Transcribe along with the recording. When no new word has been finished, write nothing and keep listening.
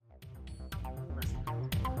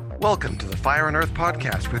Welcome to the Fire and Earth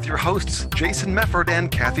podcast with your hosts, Jason Mefford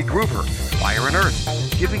and Kathy Gruber. Fire and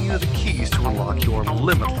Earth, giving you the keys to unlock your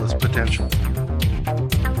limitless potential.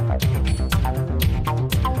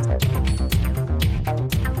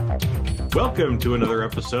 Welcome to another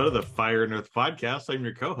episode of the Fire and Earth podcast. I'm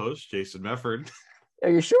your co-host, Jason Mefford.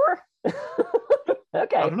 Are you sure?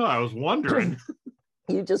 Okay. I don't know. I was wondering.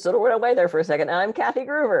 You just sort of went away there for a second. I'm Kathy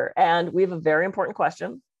Gruber, and we have a very important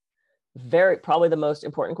question. Probably the most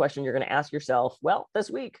important question you're going to ask yourself, well,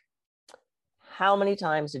 this week. How many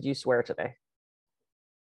times did you swear today?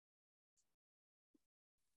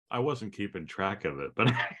 I wasn't keeping track of it,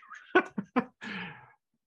 but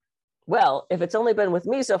Well, if it's only been with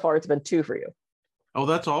me so far, it's been 2 for you. Oh,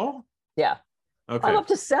 that's all? Yeah. Okay. I'm up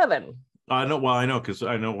to 7. I know. Well, I know because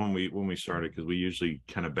I know when we started, because we usually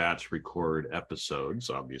kind of batch record episodes.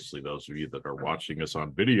 Obviously, those of you that are watching us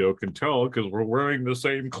on video can tell because we're wearing the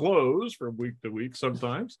same clothes from week to week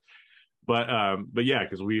sometimes. But yeah,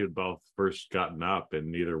 because we had both first gotten up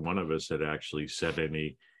and neither one of us had actually said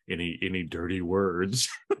any dirty words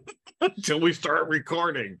until we start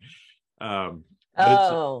recording.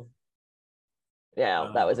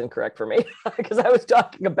 Yeah, that was incorrect for me because I was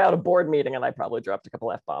talking about a board meeting and I probably dropped a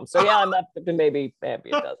couple F-bombs. So yeah, I'm up to maybe a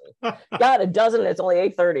dozen. God, a dozen. It's only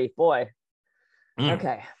 8:30. Boy.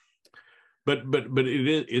 Okay. But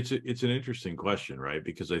it's an interesting question, right?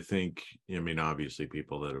 Because I think, obviously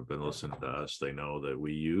people that have been listening to us, they know that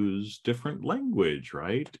we use different language,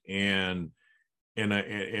 right? And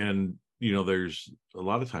there's a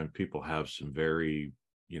lot of times people have some very,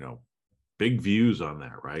 big views on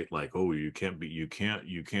that, right? Like, oh, you can't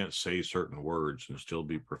say certain words and still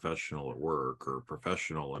be professional at work or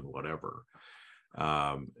professional in whatever.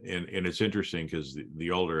 And it's interesting because the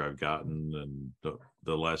older I've gotten and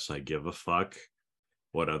the less I give a fuck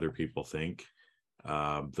what other people think,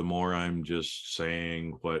 the more I'm just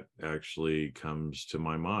saying what actually comes to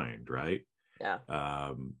my mind, right? Yeah.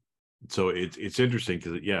 So it's interesting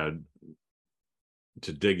because, yeah,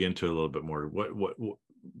 to dig into a little bit more,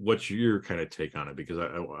 what's your kind of take on it? Because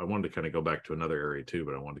I wanted to kind of go back to another area too,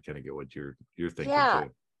 but I wanted to kind of get what you're thinking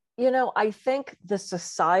too. I think the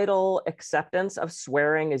societal acceptance of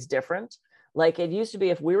swearing is different. Like it used to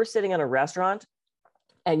be, if we were sitting in a restaurant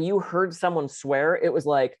and you heard someone swear, it was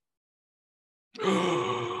like,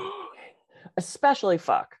 especially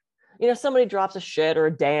fuck. Somebody drops a shit or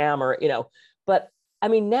a damn or, but I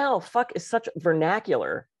mean, now fuck is such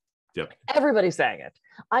vernacular. Yep. Everybody's saying it.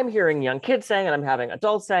 I'm hearing young kids saying it. I'm having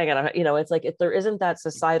adults saying it. It's like if there isn't that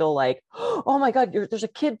societal like, oh my God, there's a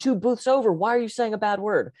kid 2 booths over. Why are you saying a bad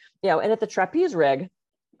word? And at the trapeze rig,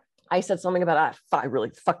 I said something about, I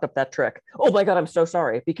really fucked up that trick. Oh my God, I'm so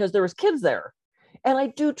sorry, because there was kids there. And I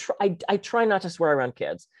try not to swear around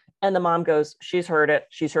kids. And the mom goes, she's heard it.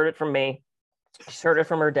 She's heard it from me. She's heard it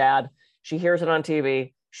from her dad. She hears it on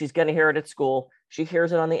TV. She's going to hear it at school. She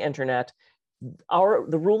hears it on the internet.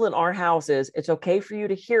 The rule in our house is it's okay for you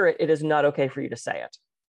to hear it. It is not okay for you to say it.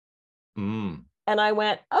 And I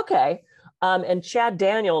went, okay. And Chad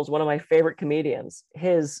Daniels, one of my favorite comedians,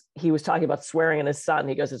 he was talking about swearing in his son.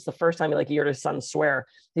 He goes, it's the first time he heard his son swear.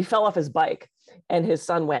 He fell off his bike and his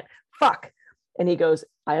son went, fuck. And he goes,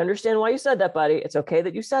 I understand why you said that, buddy. It's okay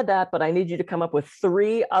that you said that, but I need you to come up with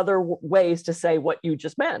 3 other ways to say what you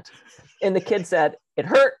just meant. And the kid said, it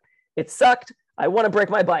hurt. It sucked. I want to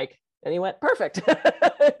break my bike. And he went, perfect. So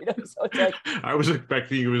it's like, I was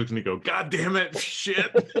expecting he was going to go, God damn it, shit.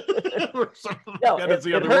 Or something. No, That's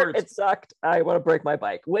the it other hurt, words. it sucked. I want to break my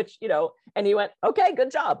bike, which, and he went, okay, good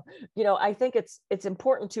job. I think it's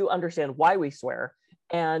important to understand why we swear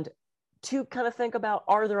and to kind of think about,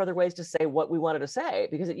 are there other ways to say what we wanted to say?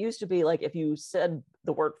 Because it used to be like, if you said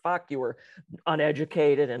the word fuck, you were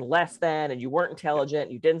uneducated and less than, and you weren't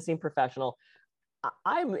intelligent, you didn't seem professional.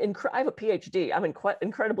 I have a PhD. I'm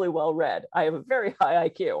incredibly well read. I have a very high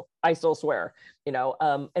IQ. I still swear, and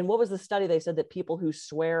what was the study? They said that people who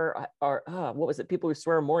swear are, what was it? People who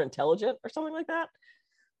swear are more intelligent or something like that.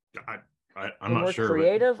 I'm not more sure.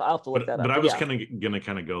 Creative. I'll have to look that up. But I was going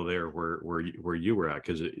to go there where you were at,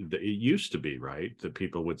 because it used to be, right, that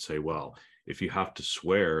people would say, well, if you have to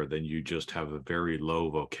swear, then you just have a very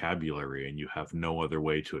low vocabulary and you have no other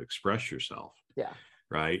way to express yourself. Yeah.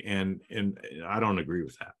 Right. And I don't agree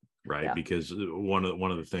with that. Right. Yeah. Because one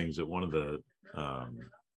of the things that I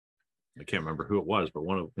can't remember who it was, but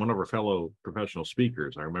one of our fellow professional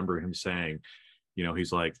speakers, I remember him saying,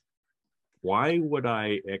 he's like, why would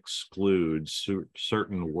I exclude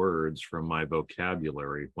certain words from my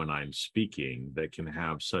vocabulary when I'm speaking that can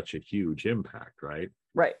have such a huge impact, right?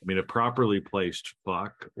 Right. I mean, a properly placed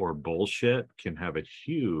fuck or bullshit can have a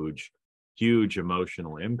huge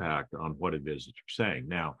emotional impact on what it is that you're saying.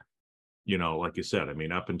 Now, you know, like you said, I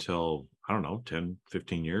mean, up until, I don't know, 10,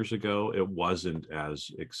 15 years ago, it wasn't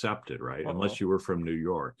as accepted, right? Unless you were from New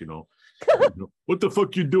York, what the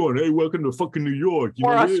fuck you doing? Hey, welcome to fucking New York.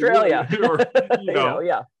 Or Australia. Or,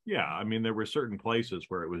 Yeah. Yeah. I mean, there were certain places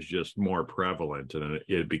where it was just more prevalent, and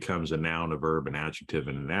it becomes a noun, a verb, an adjective,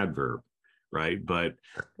 and an adverb, right? But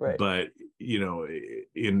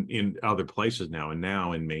in other places now, and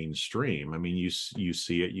now in mainstream, I mean, you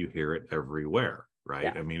see it, you hear it everywhere,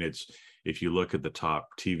 right? I mean, it's, if you look at the top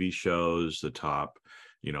TV shows, the top,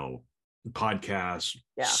 podcasts,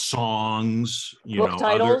 songs, book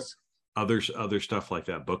titles, other stuff like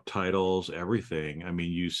that, book titles, everything. I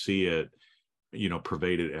mean, you see it,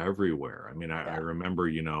 pervaded everywhere. I mean, I remember,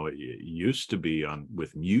 it used to be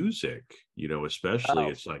with music, especially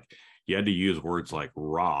it's like you had to use words like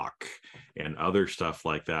rock and other stuff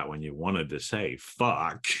like that when you wanted to say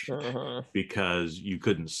fuck, because you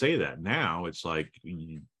couldn't say that. Now it's like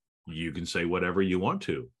you can say whatever you want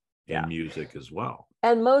to in music as well.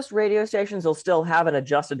 And most radio stations will still have an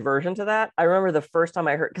adjusted version to that. I remember the first time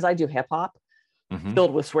I heard, because I do hip hop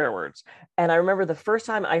filled with swear words. And I remember the first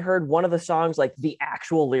time I heard one of the songs, like the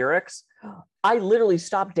actual lyrics, I literally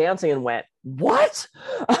stopped dancing and went, what?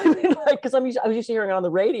 I mean, like, because I was used to hearing it on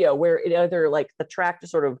the radio where it either like the track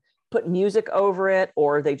just sort of put music over it,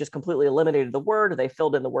 or they just completely eliminated the word, or they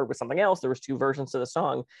filled in the word with something else. There was two versions to the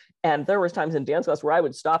song. And there was times in dance class where I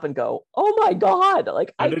would stop and go, oh my God.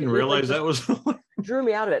 Like I didn't realize that was drew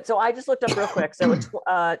me out of it. So I just looked up real quick. So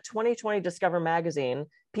 2020 Discover magazine,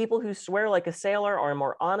 people who swear like a sailor are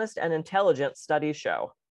more honest and intelligent, studies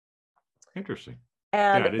show. Interesting.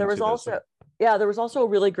 And there was also a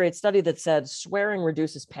really great study that said swearing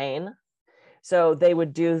reduces pain. So they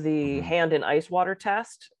would do the hand in ice water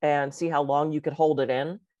test and see how long you could hold it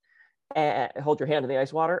in and hold your hand in the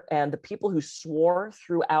ice water. And the people who swore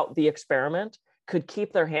throughout the experiment could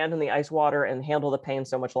keep their hand in the ice water and handle the pain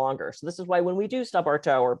so much longer. So this is why when we do stub our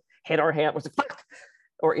toe or hit our hand,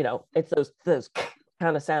 or it's those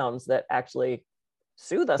kind of sounds that actually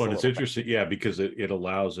soothe us. But it's interesting, because it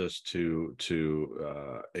allows us to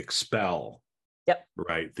expel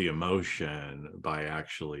right the emotion by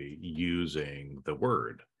actually using the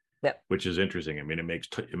word, which is interesting. I mean, it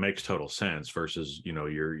makes total sense versus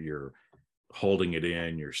you're holding it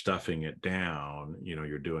in, you're stuffing it down,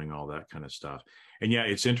 you're doing all that kind of stuff. And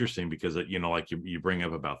it's interesting because like you bring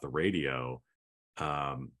up about the radio,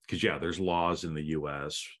 because there's laws in the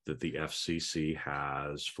US that the FCC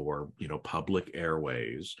has for public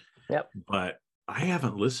airways, but I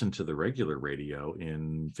haven't listened to the regular radio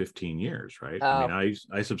in 15 years, right? I mean,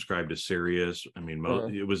 I subscribe to Sirius. I mean,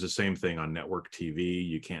 it was the same thing on network TV.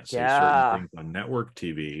 You can't say certain things on network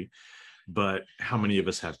TV, but how many of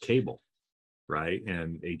us have cable, right?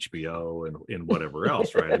 And HBO and whatever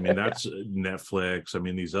else, right? I mean, that's Netflix. I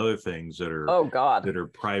mean, these other things that are that are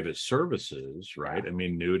private services, right? I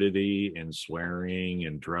mean, nudity and swearing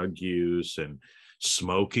and drug use and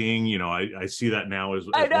smoking. I see that now as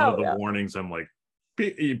one of the warnings. I'm like,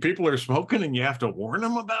 people are smoking and you have to warn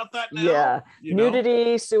them about that now?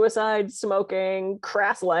 Nudity, suicide, smoking,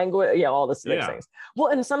 crass language, all this things.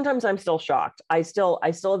 Well, and sometimes I'm still shocked. I still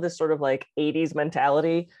have this sort of like 80s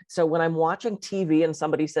mentality. So when I'm watching TV and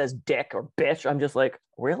somebody says dick or bitch, I'm just like,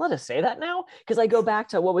 we're allowed to say that now? Because I go back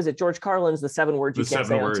to, what was it, George Carlin's The 7 Words You Can't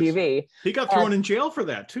Say on TV. He got thrown in jail for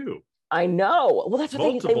that too. I know. Well, that's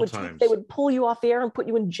what they would pull you off the air and put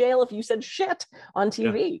you in jail if you said shit on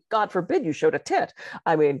TV. Yeah. God forbid you showed a tit.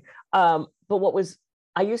 I mean, but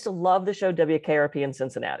I used to love the show WKRP in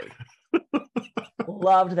Cincinnati.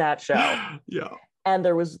 Loved that show. Yeah. And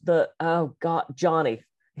there was Johnny.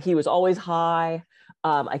 He was always high.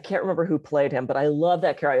 I can't remember who played him, but I love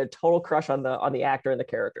that character. I had a total crush on the actor and the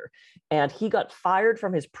character. And he got fired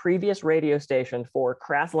from his previous radio station for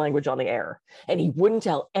crass language on the air. And he wouldn't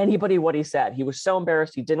tell anybody what he said. He was so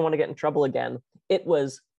embarrassed. He didn't want to get in trouble again. It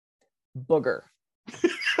was booger.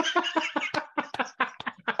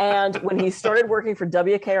 And when he started working for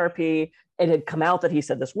WKRP, it had come out that he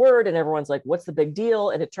said this word and everyone's like, what's the big deal?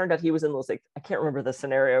 And it turned out he was in this, like, I can't remember the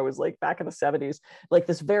scenario. It was like back in the 70s, like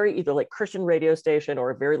this very either like Christian radio station or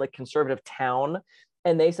a very like conservative town.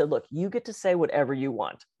 And they said, look, you get to say whatever you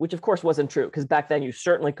want, which of course wasn't true because back then you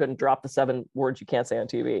certainly couldn't drop the 7 words you can't say on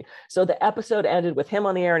TV. So the episode ended with him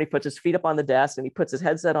on the air and he puts his feet up on the desk and he puts his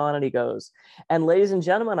headset on and he goes, and ladies and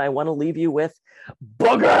gentlemen, I want to leave you with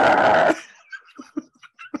booger.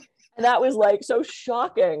 And that was like so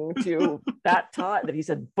shocking to that time that he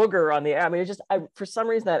said booger on the air. I mean, it's just, for some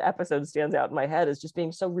reason, that episode stands out in my head as just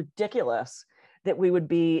being so ridiculous that we would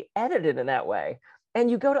be edited in that way. And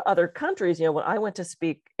you go to other countries, when I went to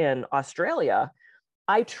speak in Australia,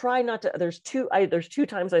 I try not to. There's two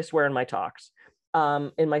times I swear in my talks.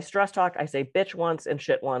 In my stress talk, I say bitch once and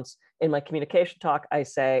shit once. In my communication talk, I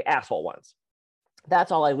say asshole once.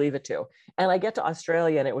 That's all I leave it to. And I get to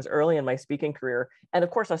Australia, and it was early in my speaking career. And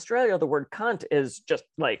of course, Australia, the word cunt is just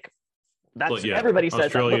like, that's everybody says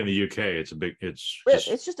Australia that. and the UK,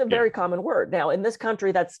 It's just a very common word. Now, in this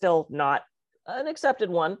country, that's still not an accepted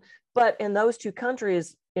one. But in those two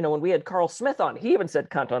countries, when we had Carl Smith on, he even said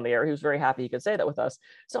cunt on the air. He was very happy he could say that with us.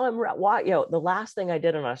 So the last thing I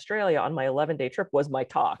did in Australia on my 11-day trip was my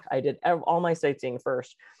talk. I did all my sightseeing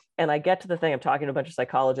first. And I get to the thing, I'm talking to a bunch of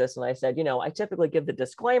psychologists, and I said, I typically give the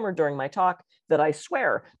disclaimer during my talk that I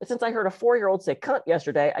swear. But since I heard a 4-year-old say cunt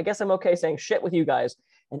yesterday, I guess I'm okay saying shit with you guys.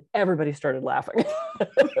 And everybody started laughing.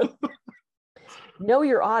 Know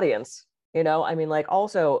your audience.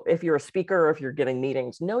 Also, if you're a speaker or if you're giving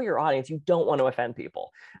meetings, know your audience. You don't want to offend people,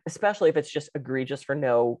 especially if it's just egregious for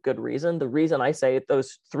no good reason. The reason I say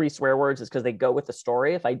those 3 swear words is because they go with the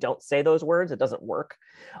story. If I don't say those words, it doesn't work.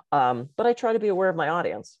 But I try to be aware of my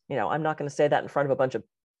audience. I'm not going to say that in front of a bunch of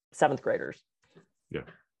 7th graders.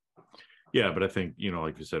 Yeah. But I think,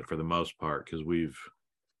 like you said, for the most part, because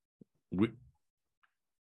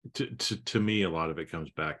to me, a lot of it comes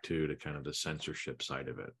back to kind of the censorship side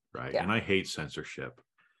of it, right? Yeah. And I hate censorship.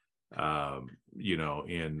 And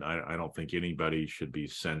I don't think anybody should be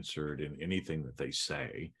censored in anything that they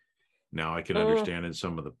say. Now, I can understand in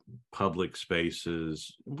some of the public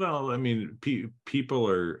spaces. Well, I mean, people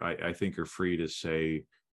are, I think, are free to say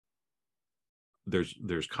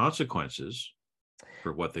there's consequences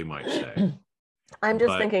for what they might say. I'm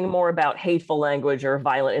just thinking more about hateful language or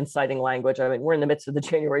violent inciting language. I mean, we're in the midst of the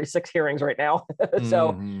January 6th hearings right now.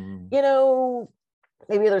 So, maybe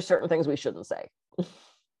there's certain things we shouldn't say.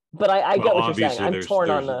 But I get what you're saying. I'm torn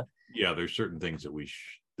on the... Yeah, there's certain things that we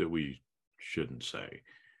shouldn't say.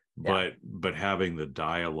 But having the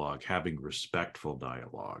dialogue, having respectful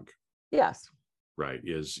dialogue. Yes. Right,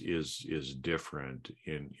 is different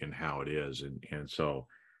in how it is. And so,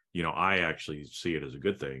 I actually see it as a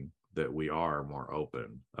good thing that we are more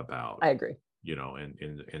open about. I agree.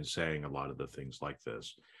 And saying a lot of the things like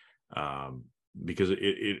this, because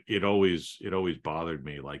it always bothered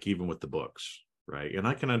me, like even with the books, right? And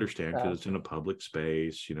I can understand because it's in a public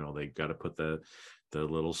space, they've got to put the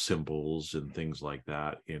little symbols and things like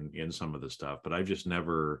that in some of the stuff. But I've just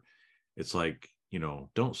never, it's like,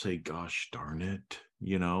 don't say gosh darn it.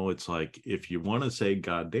 It's like, if you want to say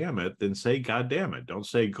God damn it, then say God damn it. Don't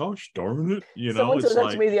say gosh darn it. Someone said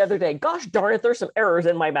that to me the other day. Gosh darn it, there's some errors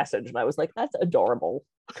in my message. And I was like, that's adorable.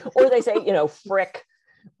 Or they say, frick,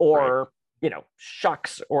 or right.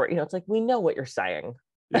 Shucks, or it's like, we know what you're saying.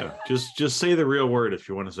 Yeah, just say the real word if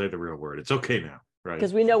you want to say the real word. It's okay now. Right.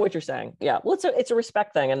 Because we know what you're saying. Yeah. Well, it's a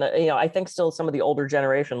respect thing. And, I think still some of the older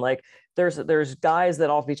generation, like there's guys that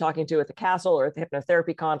I'll be talking to at the castle or at the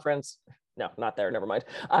hypnotherapy conference. No, not there. Never mind.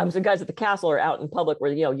 Some guys at the castle are out in public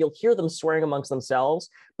where, you'll hear them swearing amongst themselves.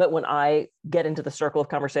 But when I get into the circle of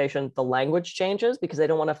conversation, the language changes because they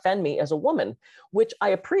don't want to offend me as a woman, which I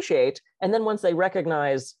appreciate. And then once they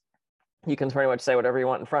recognize, you can pretty much say whatever you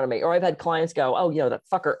want in front of me. Or I've had clients go, oh, that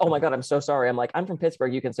fucker. Oh my God, I'm so sorry. I'm like, I'm from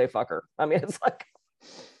Pittsburgh. You can say fucker. I mean, it's like,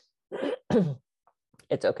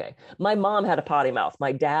 it's okay. My mom had a potty mouth.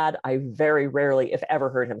 My dad, I very rarely, if ever,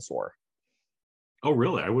 heard him swear. Oh,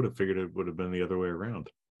 really? I would have figured it would have been the other way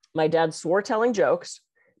around. My dad swore telling jokes,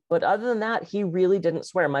 but other than that, he really didn't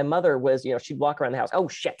swear. My mother was, she'd walk around the house. Oh,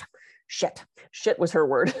 shit was her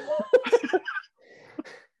word.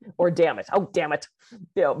 Or damn it. Oh, damn it.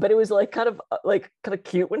 But it was like kind of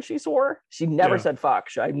cute when she swore. She never said fuck.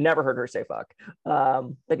 I've never heard her say fuck.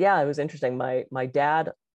 But yeah, it was interesting. My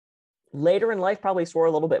dad later in life probably swore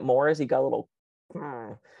a little bit more as he got a little,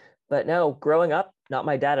 but no, growing up, not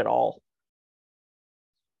my dad at all,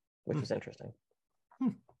 which was interesting.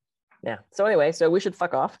 Yeah. So anyway, so we should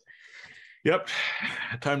fuck off. Yep.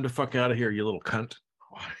 Time to fuck out of here, you little cunt.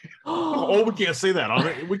 Oh, we can't say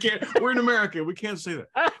that. We can't. We're in America. We can't say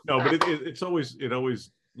that. No, but it always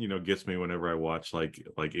gets me whenever I watch like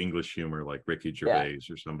English humor, like Ricky Gervais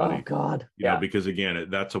or somebody. Oh God. Because again,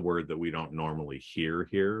 that's a word that we don't normally hear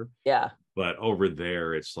here. Yeah. But over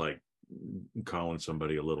there, it's like calling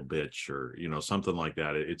somebody a little bitch or something like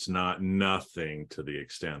that. It's nothing to the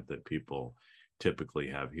extent that people typically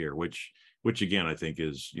have here, which again I think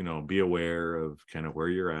is be aware of kind of where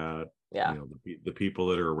you're at. Yeah. The people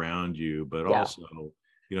that are around you, but also,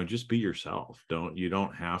 just be yourself. You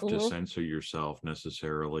don't have to censor yourself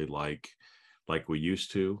necessarily like we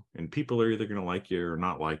used to. And people are either going to like you or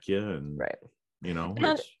not like you. And, right.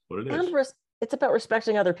 It's what it is. And it's about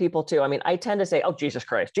respecting other people too. I mean, I tend to say, oh, Jesus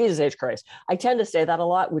Christ, Jesus H. Christ. I tend to say that a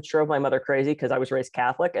lot, which drove my mother crazy because I was raised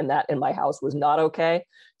Catholic and that in my house was not okay.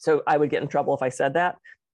 So I would get in trouble if I said that.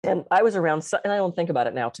 And I was around, and I don't think about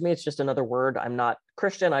it now. To me, it's just another word. I'm not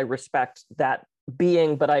Christian. I respect that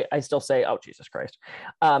being, but I still say, oh, Jesus Christ.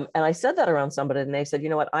 And I said that around somebody and they said, you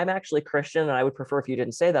know what, I'm actually Christian and I would prefer if you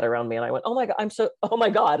didn't say that around me. And I went, oh my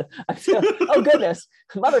God, oh goodness,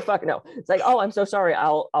 motherfucker. No, it's like, oh, I'm so sorry.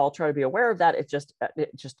 I'll try to be aware of that. It just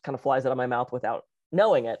kind of flies out of my mouth without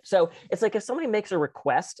knowing it. So it's like, if somebody makes a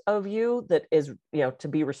request of you that is, to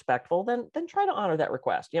be respectful, then try to honor that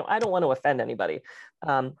request. I don't want to offend anybody.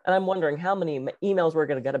 And I'm wondering how many emails we're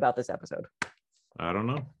going to get about this episode. I don't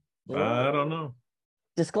know. I don't know.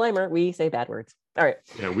 Disclaimer, we say bad words. All right.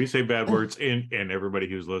 Yeah, we say bad words, and everybody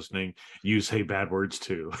who's listening, you say bad words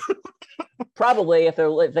too. Probably, if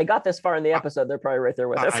they got this far in the episode, they're probably right there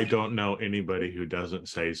with us. I don't know anybody who doesn't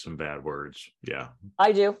say some bad words. Yeah.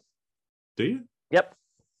 I do. Do you? Yep.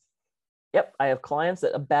 I have clients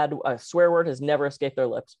that a swear word has never escaped their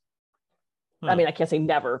lips. Huh. I mean, I can't say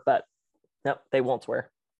never, but no, they won't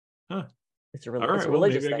swear. Huh. It's a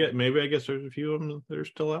religious thing. Maybe I guess there's a few of them that are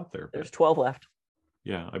still out there. There's 12 left.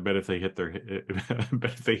 Yeah, I bet if they hit their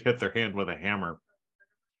hand with a hammer,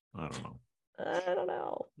 I don't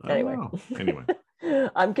know. Anyway.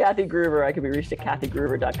 I'm Kathy Gruver. I can be reached at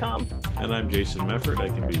kathygruver.com. And I'm Jason Mefford. I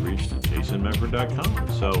can be reached at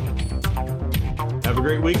jasonmefford.com. So have a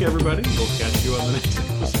great week, everybody. We'll catch you on the next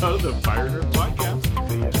episode of the Fire Nerd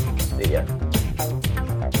Podcast. See ya.